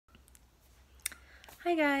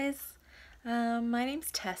Hi guys, my name's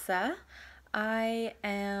Tessa. I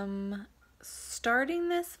am starting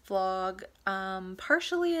this vlog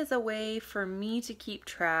partially as a way for me to keep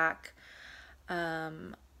track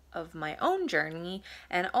of my own journey,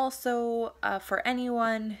 and also for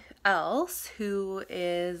anyone else who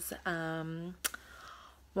is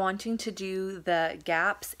wanting to do the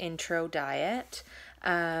GAPS intro diet.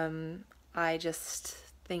 I just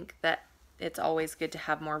think that it's always good to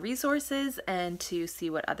have more resources and to see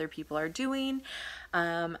what other people are doing.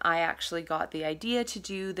 I actually got the idea to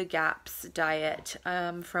do the GAPS diet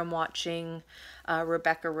from watching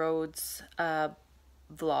Rebecca Rhodes'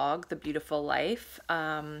 vlog, The Beautiful Life,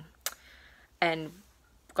 and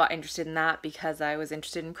got interested in that because I was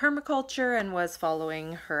interested in permaculture and was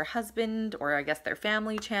following her husband, or I guess their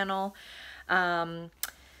family channel.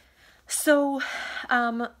 So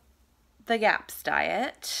the GAPS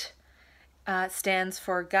diet stands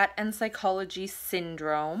for Gut and Psychology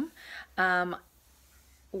Syndrome,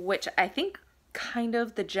 which I think kind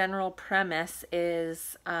of the general premise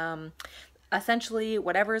is essentially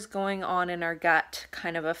whatever's going on in our gut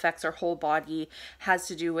kind of affects our whole body, has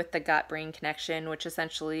to do with the gut-brain connection, which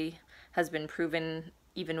essentially has been proven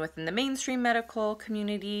even within the mainstream medical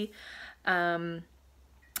community. And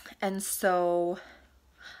so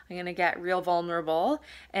I'm going to get real vulnerable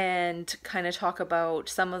and kind of talk about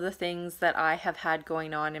some of the things that I have had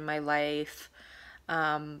going on in my life,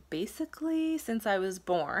 basically since I was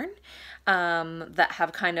born, that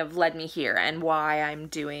have kind of led me here and why I'm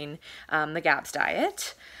doing the GAPS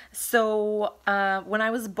diet. So when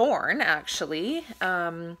I was born, actually,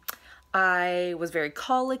 I was very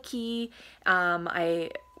colicky.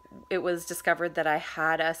 It was discovered that I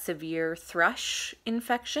had a severe thrush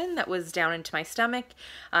infection that was down into my stomach.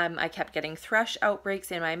 I kept getting thrush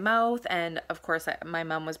outbreaks in my mouth, and of course my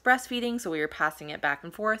mom was breastfeeding, so we were passing it back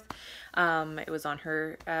and forth. It was on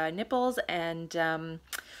her nipples, and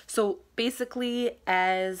so basically,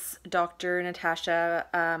 as Dr.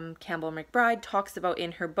 Natasha Campbell-McBride talks about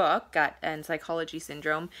in her book, Gut and Psychology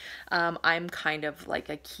Syndrome, I'm kind of like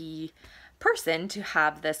a key person to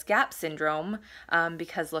have this GAP syndrome,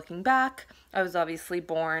 because looking back, I was obviously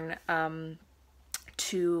born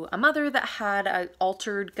to a mother that had an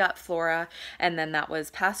altered gut flora, and then that was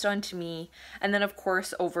passed on to me. And then of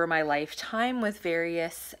course over my lifetime with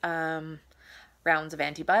various rounds of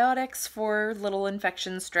antibiotics for little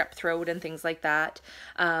infections, strep throat and things like that,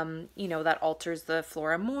 that alters the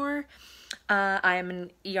flora more. I'm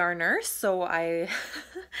an ER nurse, so I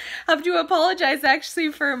have to apologize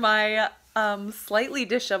actually for my slightly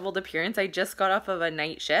disheveled appearance. I just got off of a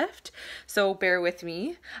night shift, so bear with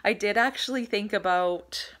me. I did actually think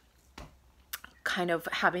about kind of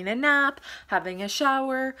having a nap, having a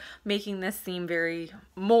shower, making this seem very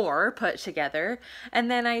more put together. And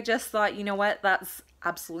then I just thought, you know what, that's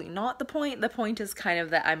absolutely not the point. The point is kind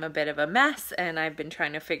of that I'm a bit of a mess, and I've been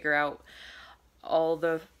trying to figure out all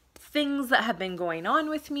the things that have been going on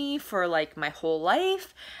with me for like my whole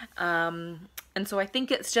life. And so I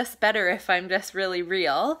think it's just better if I'm just really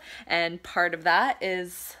real. And part of that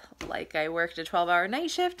is, like, I worked a 12-hour night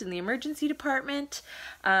shift in the emergency department,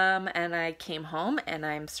 and I came home and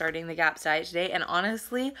I'm starting the GAPS diet today. And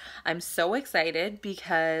honestly, I'm so excited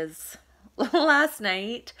because last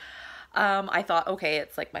night I thought, okay,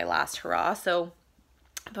 it's like my last hurrah. So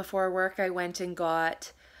before work, I went and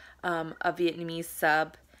got a Vietnamese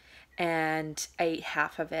sub, and I ate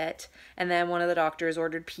half of it. And then one of the doctors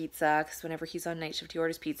ordered pizza, because whenever he's on night shift, he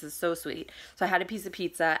orders pizza. It's so sweet. So I had a piece of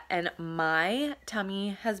pizza, and my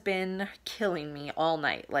tummy has been killing me all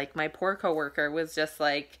night. Like, my poor coworker was just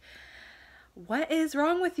like, what is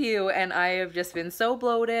wrong with you? And I have just been so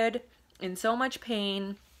bloated, in so much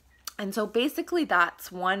pain. And so basically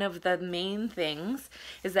that's one of the main things,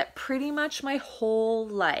 is that pretty much my whole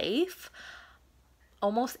life,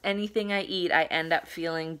 almost anything I eat, I end up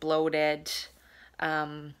feeling bloated,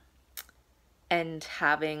 and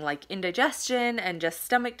having like indigestion and just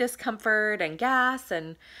stomach discomfort and gas.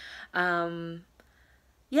 And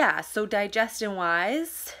yeah, so digestion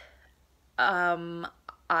wise,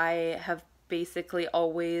 I have basically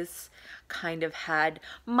always kind of had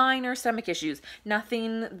minor stomach issues.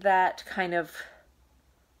 Nothing that kind of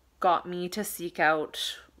got me to seek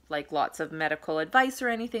out like lots of medical advice or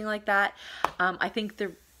anything like that. I think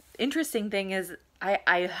the interesting thing is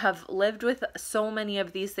I have lived with so many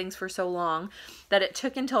of these things for so long that it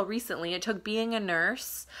took until recently. It took being a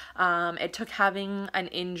nurse, it took having an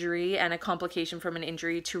injury and a complication from an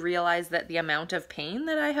injury to realize that the amount of pain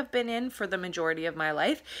that I have been in for the majority of my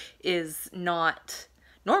life is not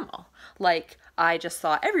normal. Like, I just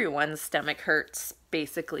thought everyone's stomach hurts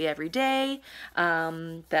basically every day,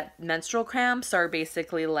 that menstrual cramps are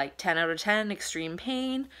basically like 10 out of 10, extreme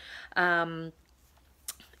pain.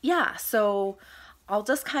 Yeah, so I'll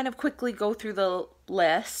just kind of quickly go through the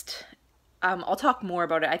list. I'll talk more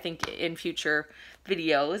about it, I think, in future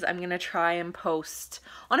videos. I'm going to try and post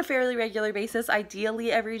on a fairly regular basis,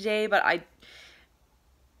 ideally every day, but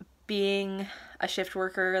being a shift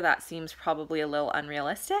worker, that seems probably a little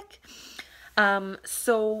unrealistic.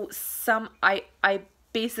 So I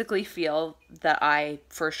basically feel that I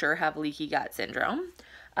for sure have leaky gut syndrome.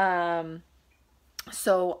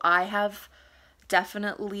 So I have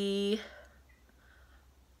definitely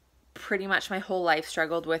pretty much my whole life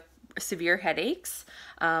struggled with severe headaches,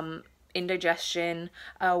 indigestion,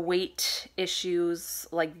 weight issues,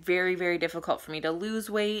 like very, very difficult for me to lose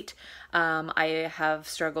weight. I have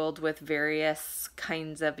struggled with various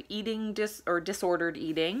kinds of eating disordered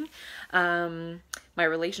eating. My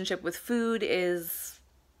relationship with food is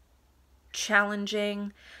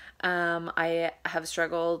challenging. I have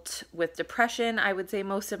struggled with depression, I would say,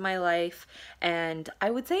 most of my life, and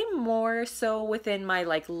I would say more so within my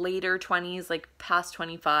like later 20s, like past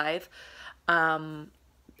 25,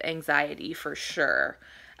 anxiety for sure.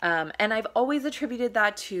 And I've always attributed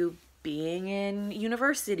that to being in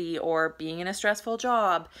university or being in a stressful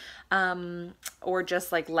job, or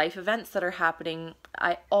just like life events that are happening.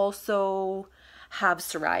 I also have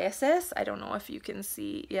psoriasis. I don't know if you can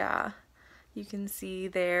see. Yeah. You can see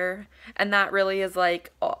there, and that really is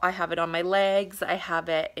like, I have it on my legs, I have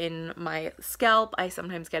it in my scalp, I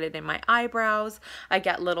sometimes get it in my eyebrows, I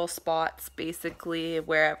get little spots basically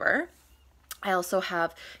wherever. I also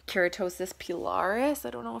have keratosis pilaris. I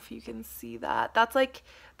don't know if you can see that. That's like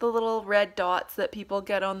the little red dots that people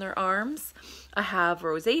get on their arms. I have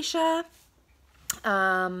rosacea.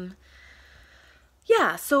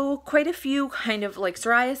 Yeah, so quite a few kind of like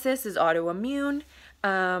psoriasis is autoimmune.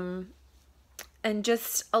 And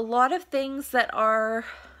just a lot of things that are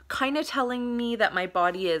kind of telling me that my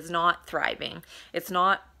body is not thriving. It's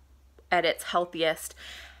not at its healthiest.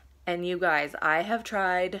 And you guys, I have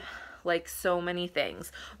tried like so many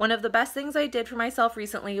things. One of the best things I did for myself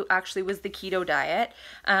recently actually was the keto diet.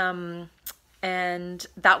 And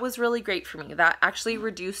that was really great for me. That actually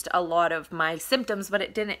reduced a lot of my symptoms, but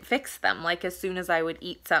it didn't fix them. Like as soon as I would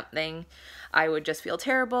eat something, I would just feel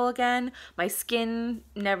terrible again. My skin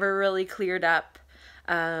never really cleared up.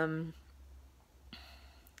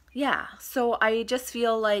 Yeah, so I just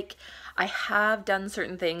feel like I have done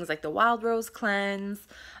certain things like the wild rose cleanse.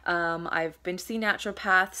 I've been to see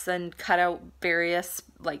naturopaths and cut out various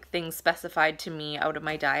like things specified to me out of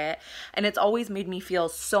my diet, and it's always made me feel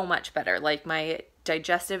so much better. Like my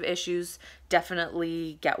digestive issues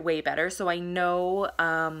definitely get way better. So I know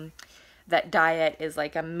that diet is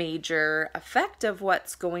like a major effect of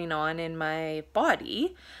what's going on in my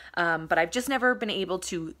body, but I've just never been able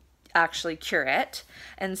to actually cure it.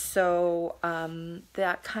 And so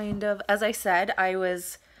that kind of, as I said, I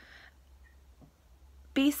was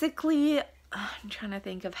basically, I'm trying to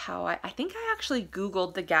think of how I think I actually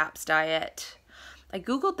Googled the GAPS diet. I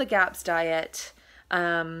Googled the GAPS diet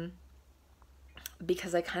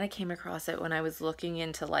because I kind of came across it when I was looking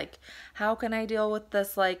into like, how can I deal with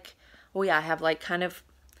this? Like, oh yeah, I have like kind of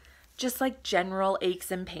just like general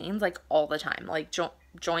aches and pains like all the time, like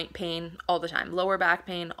joint pain all the time, lower back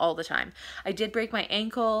pain all the time. I did break my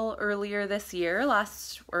ankle earlier this year,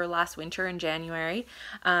 last winter in January.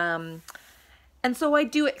 And so I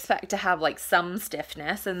do expect to have like some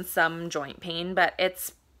stiffness and some joint pain, but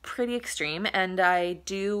it's pretty extreme. And I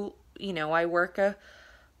do, you know, I work a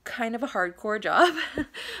kind of a hardcore job.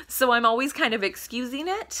 So I'm always kind of excusing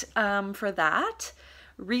it for that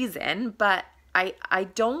reason. But I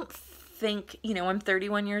don't think, you know, I'm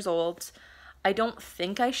 31 years old. I don't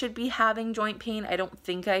think I should be having joint pain. I don't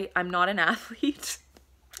think I'm not an athlete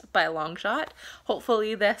by a long shot.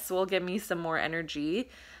 Hopefully this will give me some more energy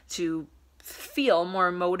to feel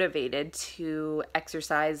more motivated to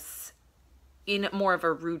exercise in more of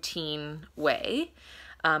a routine way,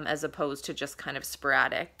 as opposed to just kind of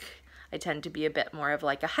sporadic. I tend to be a bit more of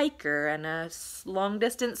like a hiker and a long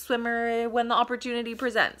distance swimmer when the opportunity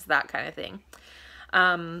presents, that kind of thing.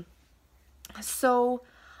 So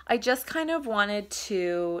I just kind of wanted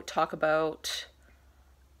to talk about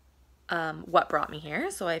what brought me here.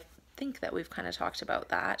 So I think that we've kind of talked about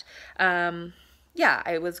that. Yeah,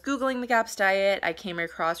 I was Googling the GAPS diet. I came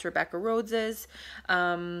across Rebecca Rhodes's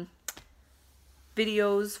videos,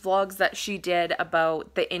 vlogs that she did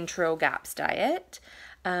about the intro GAPS diet.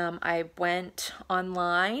 I went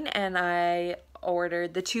online and I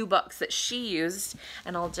ordered the 2 books that she used,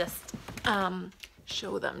 and I'll just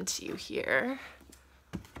show them to you here.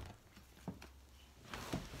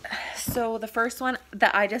 So the first one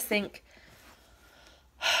that I just think,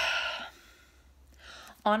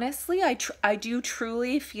 honestly, I do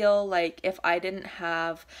truly feel like if I didn't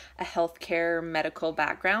have a healthcare medical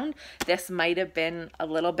background, this might have been a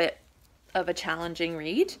little bit of a challenging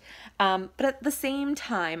read. But at the same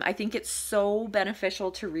time, I think it's so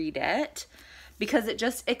beneficial to read it because it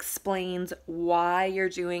just explains why you're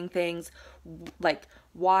doing things, like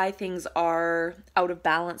why things are out of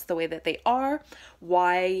balance the way that they are,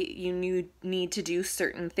 why you need to do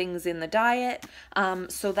certain things in the diet.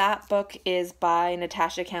 So that book is by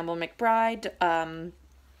Natasha Campbell-McBride, and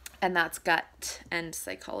that's Gut and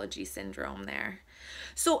Psychology Syndrome there.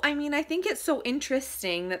 So, I mean, I think it's so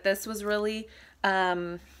interesting that this was really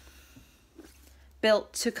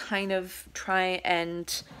built to kind of try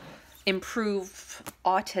and improve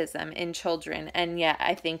autism in children. And yet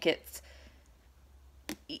I think it's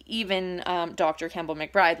even Dr.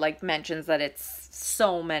 Campbell-McBride like mentions that it's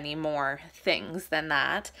so many more things than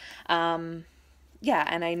that. Yeah,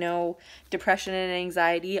 and I know depression and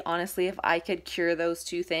anxiety, honestly, if I could cure those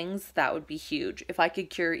two things, that would be huge. If I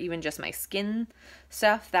could cure even just my skin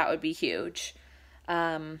stuff, that would be huge.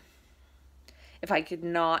 If I could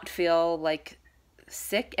not feel like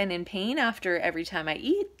sick and in pain after every time I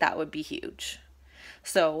eat, that would be huge.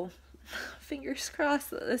 So fingers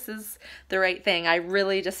crossed that this is the right thing. I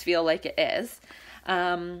really just feel like it is.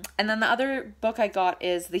 And then the other book I got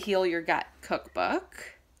is the Heal Your Gut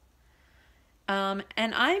cookbook. And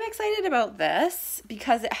I'm excited about this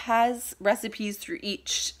because it has recipes through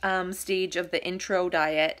each stage of the intro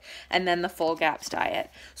diet and then the full GAPS diet.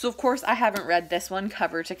 So of course I haven't read this one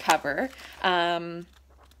cover to cover, but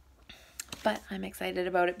I'm excited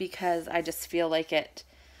about it because I just feel like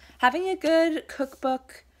having a good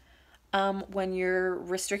cookbook when you're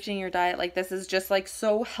restricting your diet like this is just like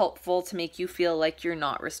so helpful to make you feel like you're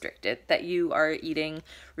not restricted, that you are eating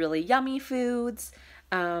really yummy foods,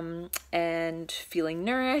 and feeling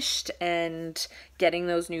nourished and getting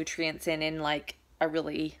those nutrients in like a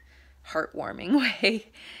really heartwarming way.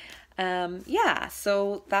 Yeah,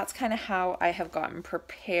 so that's kind of how I have gotten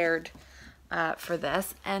prepared for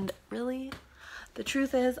this. And really, the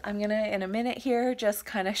truth is, I'm gonna in a minute here just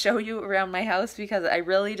kind of show you around my house because I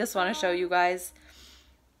really just want to show you guys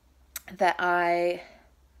that I'm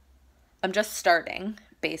just starting,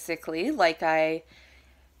 basically. Like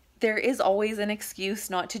there is always an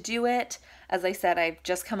excuse not to do it. As I said, I've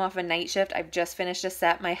just come off a night shift. I've just finished a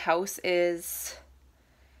set. My house it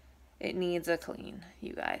needs a clean,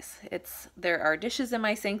 you guys. There are dishes in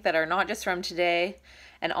my sink that are not just from today.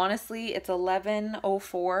 And honestly, it's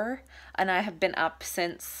 11:04 and I have been up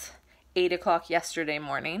since 8 o'clock yesterday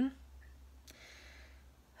morning.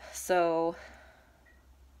 So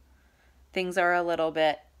things are a little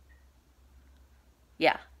bit,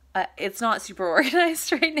 yeah. It's not super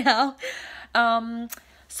organized right now.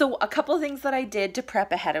 So a couple of things that I did to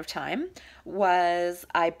prep ahead of time was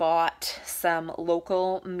I bought some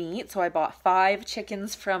local meat. So I bought 5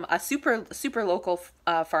 chickens from a super local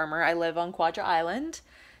farmer. I live on Quadra Island.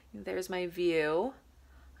 There's my view.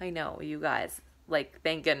 I know, you guys, like,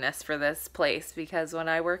 thank goodness for this place because when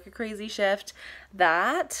I work a crazy shift,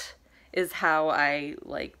 that is how I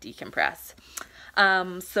like decompress.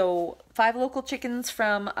 So 5 local chickens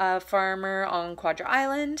from a farmer on Quadra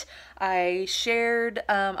Island. I shared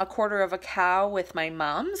a quarter of a cow with my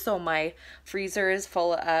mom. So my freezer is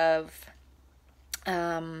full of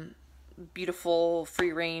beautiful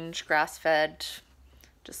free-range grass-fed,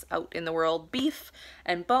 just out in the world beef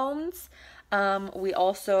and bones. We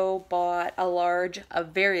also bought a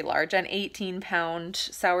very large, an 18-pound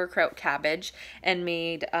sauerkraut cabbage and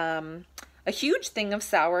made a huge thing of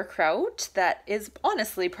sauerkraut that is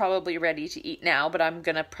honestly probably ready to eat now, but I'm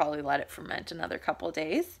gonna probably let it ferment another couple of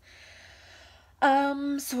days.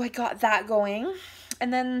 So I got that going.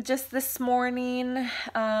 And then just this morning,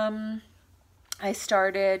 I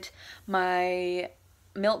started my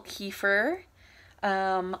milk kefir.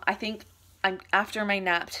 I think after my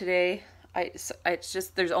nap today, it's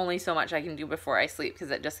just, there's only so much I can do before I sleep because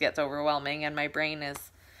it just gets overwhelming and my brain is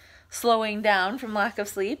slowing down from lack of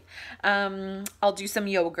sleep. I'll do some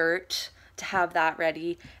yogurt to have that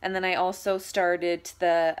ready. And then I also started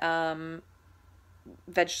the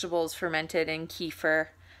vegetables fermented in kefir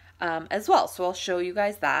as well. So I'll show you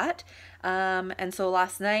guys that. And so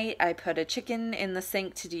last night I put a chicken in the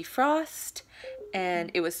sink to defrost and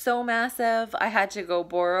it was so massive. I had to go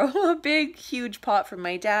borrow a big, huge pot from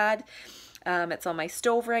my dad. It's on my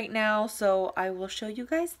stove right now. So I will show you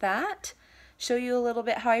guys that. Show you a little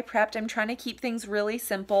bit how I prepped. I'm trying to keep things really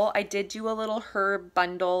simple. I did do a little herb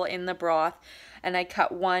bundle in the broth and I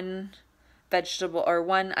cut one vegetable or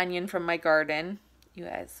one onion from my garden You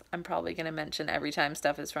guys, I'm probably going to mention every time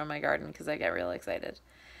stuff is from my garden because I get real excited.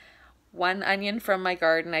 1 onion from my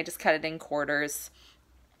garden. I just cut it in quarters.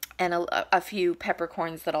 And a few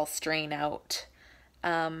peppercorns that I'll strain out.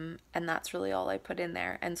 And that's really all I put in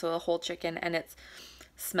there. And so a whole chicken, and it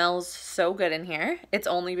smells so good in here. It's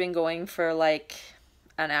only been going for like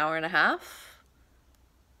an hour and a half.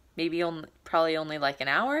 Maybe probably only like an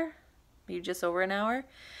hour. Maybe just over an hour.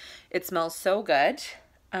 It smells so good.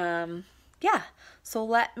 Yeah. So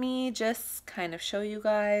let me just kind of show you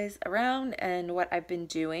guys around and what I've been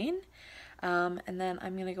doing. And then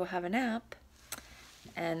I'm going to go have a nap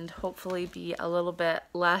and hopefully be a little bit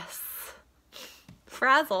less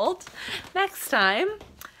frazzled next time.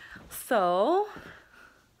 So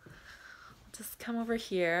just come over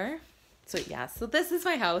here. So yeah, so this is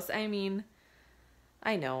my house. I mean,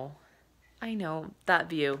 I know that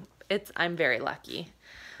view. I'm very lucky.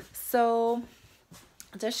 So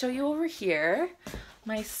I'll just show you over here.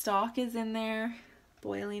 My stock is in there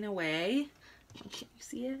boiling away. Can you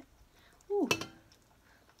see it? Ooh.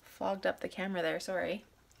 Fogged up the camera there, sorry.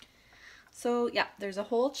 So yeah, there's a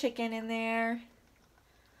whole chicken in there,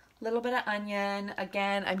 little bit of onion.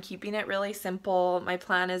 Again, I'm keeping it really simple. My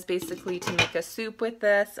plan is basically to make a soup with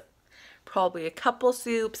this, probably a couple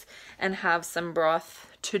soups, and have some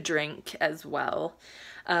broth to drink as well.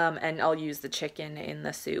 And I'll use the chicken in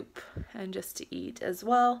the soup and just to eat as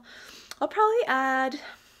well. I'll probably add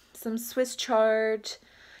some Swiss chard,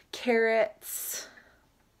 carrots,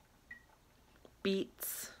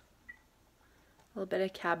 beets, a little bit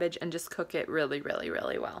of cabbage, and just cook it really, really,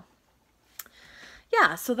 really well.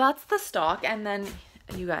 Yeah, so that's the stock. And then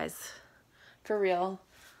you guys, for real,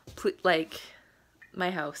 like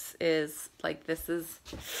my house is like, this is,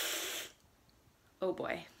 oh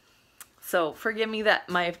boy. So forgive me that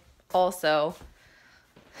my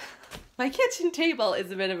kitchen table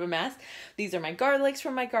is a bit of a mess. These are my garlics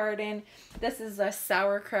from my garden. This is a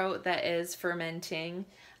sauerkraut that is fermenting.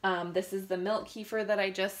 This is the milk kefir that I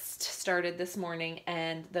just started this morning,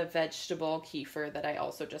 and the vegetable kefir that I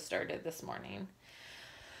also just started this morning.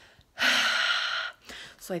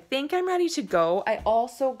 So I think I'm ready to go. I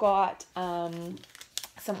also got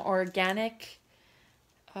some organic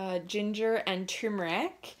ginger and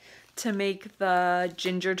turmeric to make the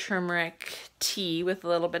ginger turmeric tea with a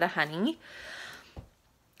little bit of honey.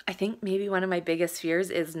 I think maybe one of my biggest fears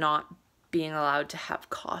is not being allowed to have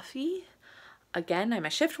coffee. Again, I'm a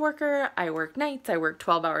shift worker. I work nights. I work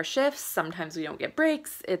 12-hour shifts. Sometimes we don't get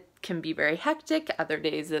breaks. It can be very hectic. Other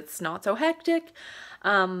days it's not so hectic.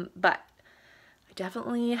 But I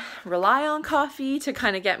definitely rely on coffee to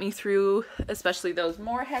kind of get me through, especially those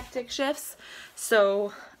more hectic shifts.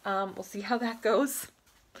 So we'll see how that goes.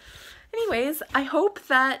 Anyways, I hope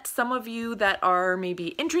that some of you that are maybe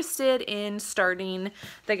interested in starting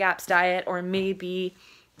the GAPS diet, or maybe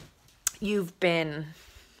you've been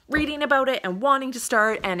reading about it and wanting to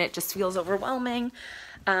start and it just feels overwhelming,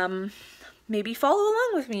 maybe follow along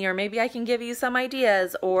with me, or maybe I can give you some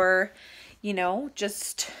ideas, or, you know,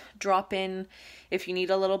 just drop in if you need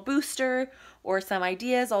a little booster or some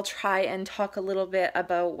ideas. I'll try and talk a little bit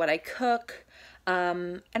about what I cook.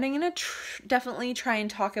 And I'm going to definitely try and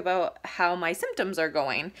talk about how my symptoms are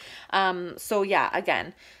going. So yeah,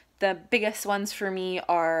 again, the biggest ones for me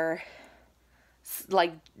are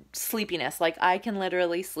like sleepiness. Like I can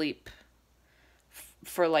literally sleep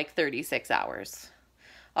for like 36 hours.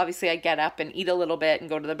 Obviously I get up and eat a little bit and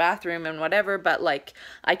go to the bathroom and whatever, but like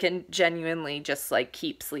I can genuinely just like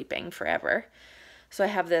keep sleeping forever. So I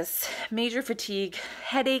have this major fatigue,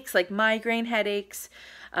 headaches, like migraine headaches,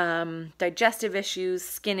 digestive issues,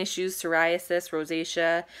 skin issues, psoriasis,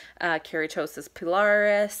 rosacea, keratosis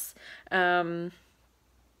pilaris. I'm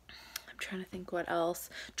trying to think what else.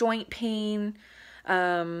 Joint pain,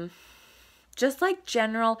 just like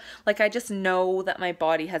general, like I just know that my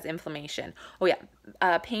body has inflammation. Oh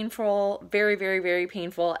yeah, painful, very, very, very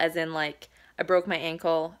painful, as in like I broke my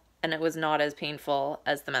ankle and it was not as painful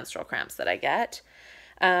as the menstrual cramps that I get.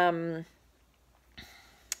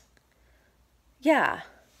 Yeah.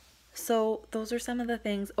 So those are some of the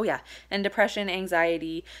things. Oh yeah, and depression,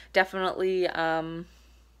 anxiety, definitely. I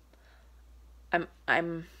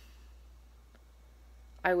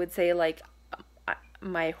would say like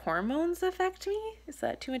my hormones affect me. Is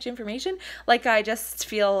that too much information? Like I just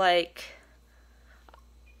feel like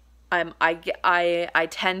I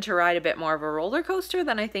tend to ride a bit more of a roller coaster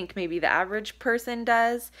than I think maybe the average person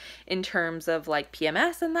does in terms of like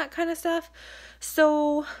PMS and that kind of stuff.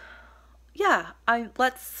 So yeah,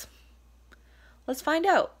 let's find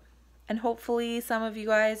out. And hopefully some of you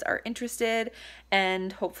guys are interested,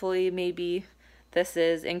 and hopefully maybe this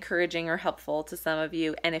is encouraging or helpful to some of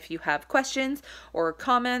you. And if you have questions or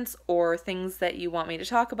comments or things that you want me to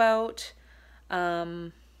talk about,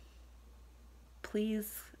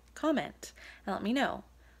 please comment and let me know.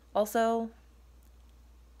 Also,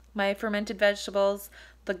 my fermented vegetables,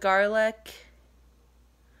 the garlic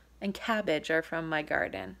and cabbage are from my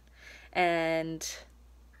garden. And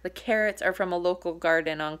the carrots are from a local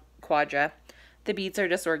garden on Quadra. The beets are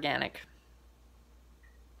just organic.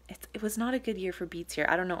 It was not a good year for beets here.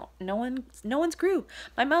 I don't know. No one's grew.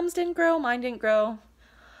 My mom's didn't grow. Mine didn't grow.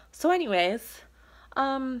 So anyways,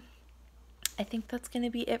 I think that's going to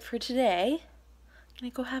be it for today. I'm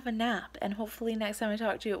going to go have a nap. And hopefully next time I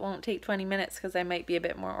talk to you, it won't take 20 minutes because I might be a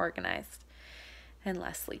bit more organized and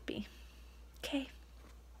less sleepy. Okay.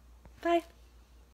 Bye.